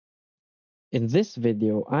In this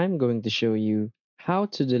video, I'm going to show you how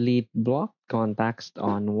to delete blocked contacts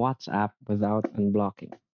on WhatsApp without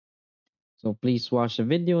unblocking. So please watch the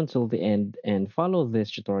video until the end and follow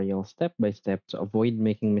this tutorial step by step to avoid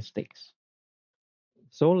making mistakes.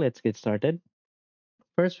 So let's get started.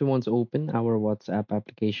 First, we want to open our WhatsApp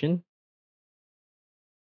application.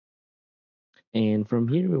 And from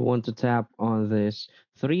here, we want to tap on this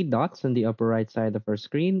three dots on the upper right side of our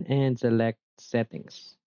screen and select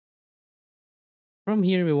Settings. From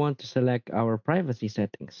here, we want to select our privacy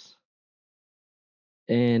settings.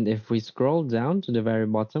 And if we scroll down to the very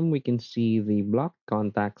bottom, we can see the blocked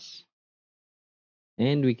contacts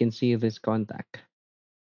and we can see this contact.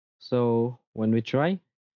 So when we try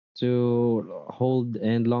to hold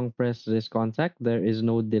and long press this contact, there is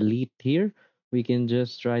no delete here. We can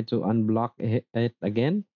just try to unblock it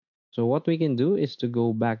again. So what we can do is to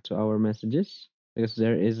go back to our messages because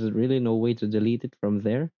there is really no way to delete it from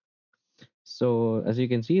there. So as you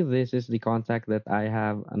can see, this is the contact that I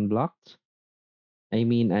have unblocked. I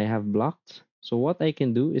have blocked. So what I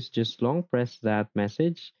can do is just long press that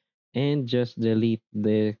message and just delete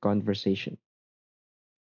the conversation.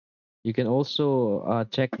 You can also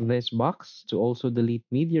check this box to also delete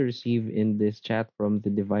media received in this chat from the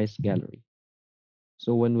device gallery.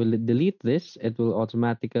 So when we delete this, it will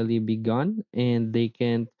automatically be gone and they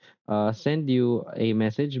can send you a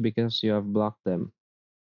message because you have blocked them.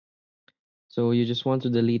 So you just want to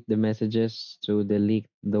delete the messages to delete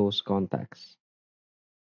those contacts.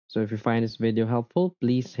 So if you find this video helpful,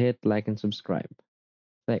 please hit like and subscribe.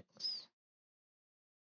 Thanks.